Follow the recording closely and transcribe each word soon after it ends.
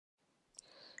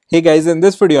Hey guys, in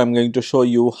this video I'm going to show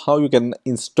you how you can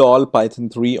install Python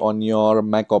 3 on your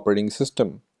Mac operating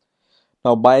system.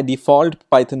 Now by default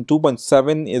Python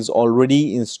 2.7 is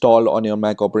already installed on your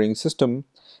Mac operating system,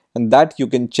 and that you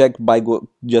can check by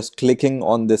just clicking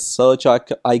on this search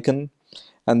icon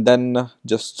and then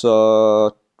just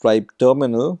type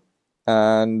terminal,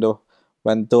 and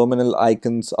when terminal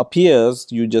icons appears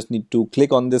you just need to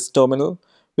click on this terminal,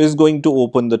 which is going to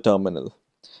open the terminal.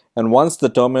 And once the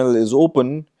terminal is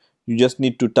open, you just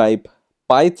need to type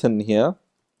Python here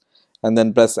and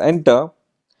then press enter,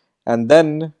 and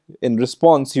then in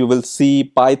response you will see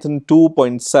Python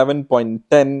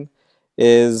 2.7.10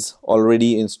 is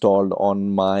already installed on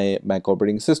my Mac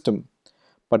operating system.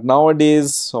 But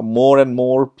nowadays more and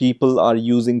more people are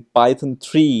using Python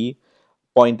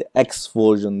 3.x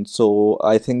version, so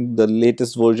I think the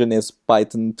latest version is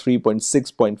Python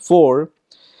 3.6.4,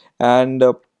 and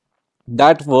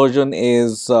that version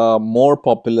is more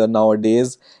popular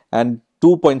nowadays, and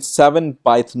 2.7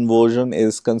 Python version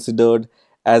is considered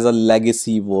as a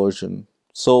legacy version.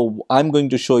 So I'm going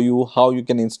to show you how you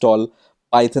can install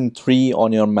Python 3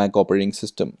 on your Mac operating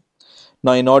system.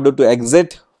 Now in order to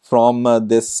exit from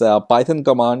this Python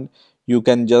command, you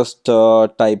can just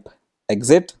type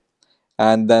exit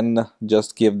and then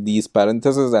just give these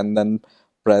parentheses and then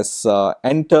press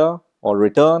enter or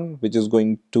return, which is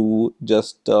going to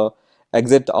just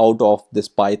exit out of this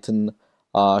Python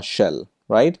shell,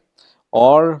 right?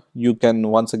 Or you can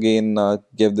once again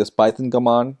give this Python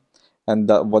command, and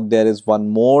there is one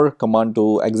more command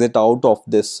to exit out of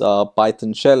this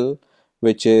Python shell,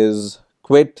 which is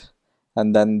quit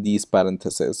and then these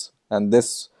parentheses, and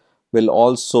this will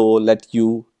also let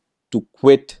you to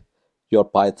quit your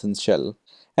Python shell.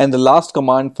 And the last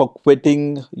command for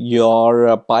quitting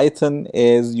your Python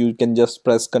is you can just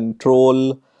press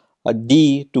Control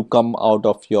D to come out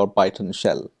of your Python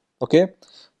shell. Okay,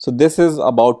 so this is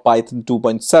about Python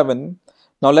 2.7.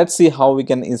 Now let's see how we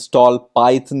can install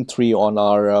Python 3 on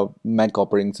our Mac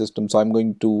operating system. So I'm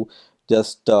going to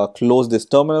just close this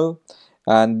terminal,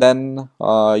 and then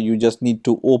you just need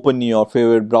to open your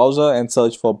favorite browser and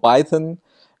search for Python,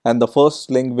 and the first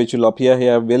link which will appear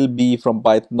here will be from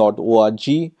python.org.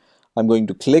 I'm going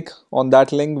to click on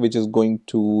that link, which is going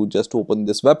to just open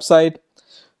this website.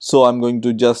 So I'm going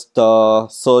to just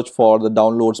search for the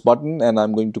downloads button, and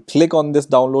I'm going to click on this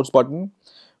downloads button,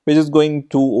 which is going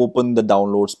to open the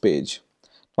downloads page.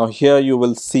 Now here you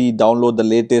will see download the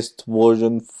latest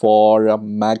version for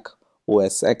Mac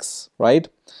OS X, right?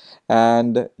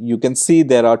 And you can see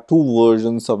there are two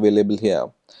versions available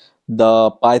here. The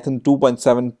Python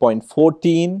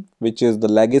 2.7.14, which is the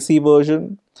legacy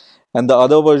version, and the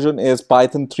other version is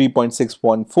Python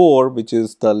 3.6.4, which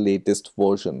is the latest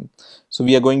version. So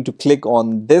we are going to click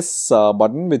on this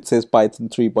button which says Python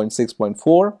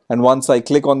 3.6.4, and once I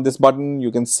click on this button, you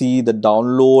can see the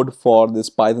download for this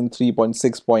Python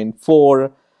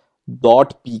 3.6.4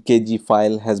 .pkg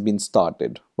file has been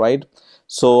started, right?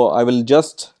 So I will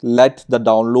just let the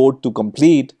download to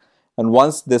complete, and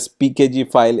once this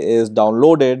pkg file is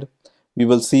downloaded, we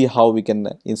will see how we can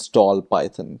install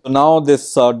Python. So now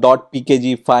this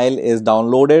 .pkg file is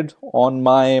downloaded on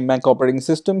my Mac operating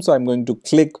system. So I'm going to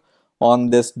click on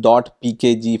this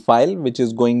 .pkg file, which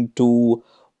is going to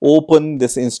open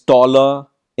this installer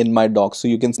in my dock. So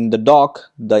you can see in the dock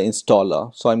the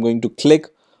installer. So I'm going to click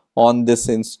on this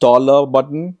installer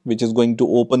button, which is going to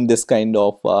open this kind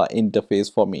of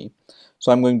interface for me.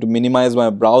 So I'm going to minimize my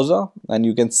browser, and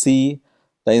you can see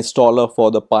the installer for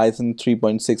the Python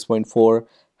 3.6.4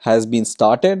 has been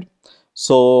started.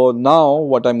 So now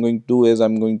what I'm going to do is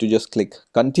I'm going to just click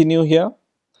continue here,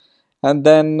 and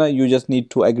then you just need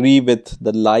to agree with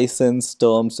the license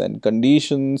terms and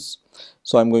conditions.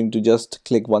 So I'm going to just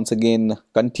click once again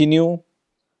continue,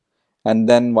 and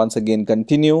then once again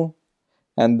continue,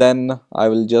 and then I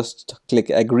will just click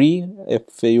agree.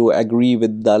 If you agree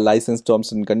with the license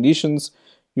terms and conditions,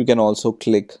 you can also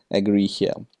click agree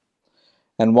here.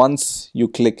 And once you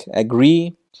click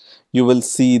agree, you will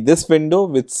see this window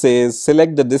which says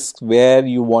select the disk where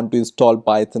you want to install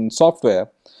Python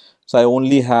software. So I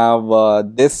only have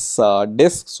this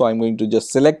disk, so I'm going to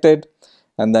just select it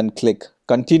and then click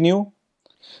continue.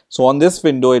 So on this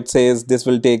window it says this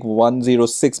will take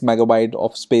 106 megabyte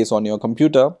of space on your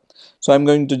computer. So I'm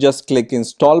going to just click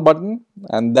install button,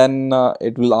 and then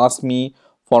it will ask me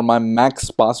for my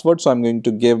max password. So I'm going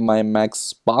to give my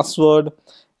max password,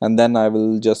 and then I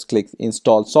will just click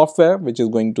install software, which is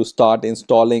going to start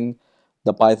installing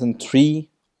the Python 3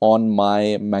 on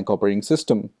my Mac operating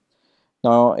system.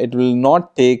 Now it will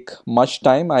not take much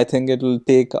time. I think it will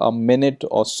take a minute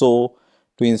or so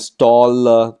to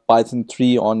install Python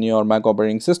 3 on your Mac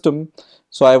operating system.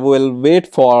 So I will wait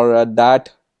for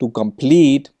that to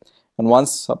complete, and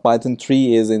once Python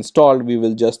 3 is installed, we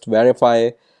will just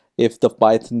verify if the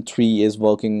Python 3 is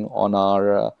working on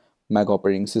our Mac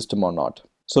operating system or not.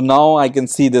 So now I can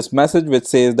see this message which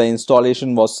says the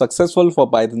installation was successful for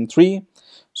Python 3.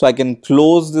 So I can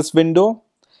close this window,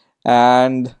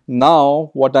 and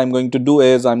now what I'm going to do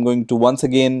is I'm going to once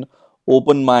again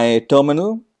open my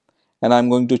terminal, and I'm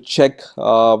going to check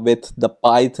with the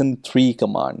Python 3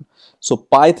 command. So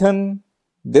Python,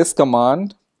 this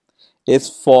command is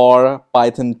for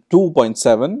Python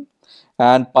 2.7,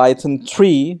 and Python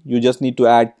 3, you just need to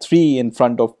add 3 in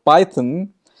front of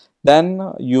Python,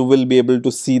 then you will be able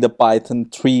to see the Python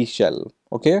 3 shell.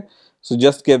 Okay, so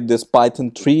just give this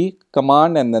Python 3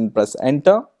 command and then press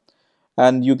enter,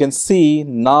 and you can see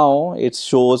now it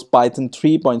shows Python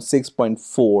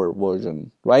 3.6.4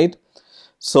 version, right?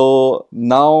 So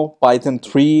now Python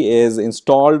 3 is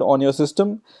installed on your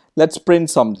system. Let's print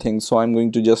something. So I'm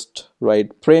going to just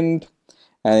write print,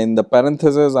 and in the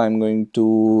parentheses I'm going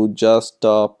to just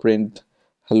print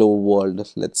hello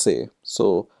world, let's say.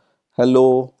 So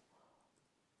hello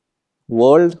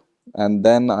world, and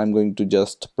then I'm going to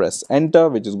just press enter,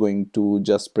 which is going to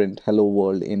just print hello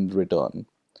world in return.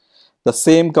 The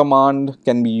same command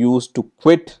can be used to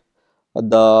quit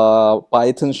the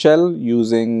Python shell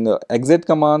using exit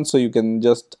command. So you can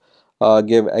just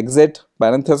give exit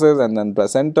parenthesis and then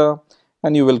press enter,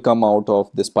 and you will come out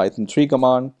of this Python 3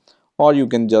 command. Or you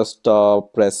can just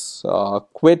press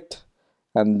quit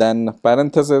and then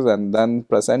parenthesis and then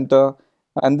press enter,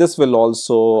 and this will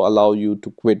also allow you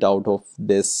to quit out of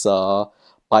this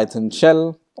Python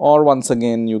shell. Or once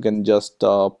again you can just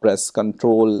press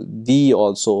Ctrl D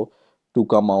also to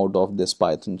come out of this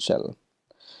Python shell.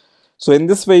 So in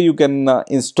this way you can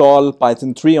install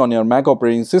Python 3 on your Mac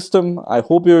operating system. I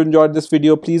hope you enjoyed this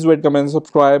video. Please rate, comment,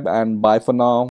 subscribe, and bye for now.